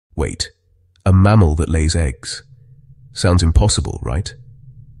Wait, a mammal that lays eggs? Sounds impossible, right?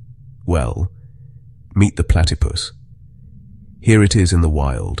 Well, meet the platypus. Here it is in the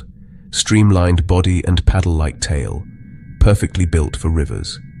wild, streamlined body and paddle-like tail, perfectly built for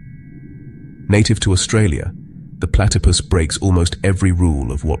rivers. Native to Australia, the platypus breaks almost every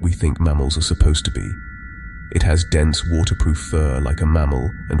rule of what we think mammals are supposed to be. It has dense, waterproof fur like a mammal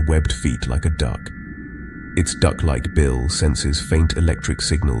and webbed feet like a duck. Its duck-like bill senses faint electric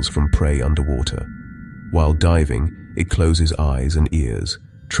signals from prey underwater. While diving, it closes eyes and ears,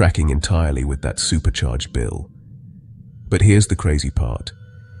 tracking entirely with that supercharged bill. But here's the crazy part.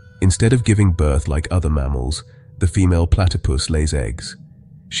 Instead of giving birth like other mammals, the female platypus lays eggs.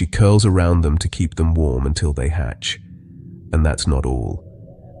 She curls around them to keep them warm until they hatch. And that's not all.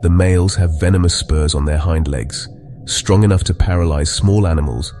 The males have venomous spurs on their hind legs, strong enough to paralyze small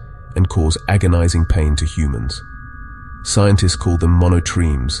animals and cause agonizing pain to humans. Scientists call them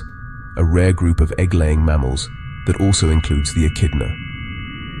monotremes, a rare group of egg-laying mammals that also includes the echidna.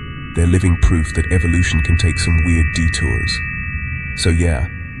 They're living proof that evolution can take some weird detours. So yeah,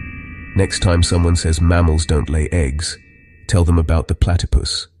 next time someone says mammals don't lay eggs, tell them about the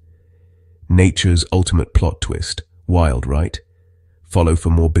platypus. Nature's ultimate plot twist. Wild, right? Follow for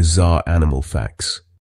more bizarre animal facts.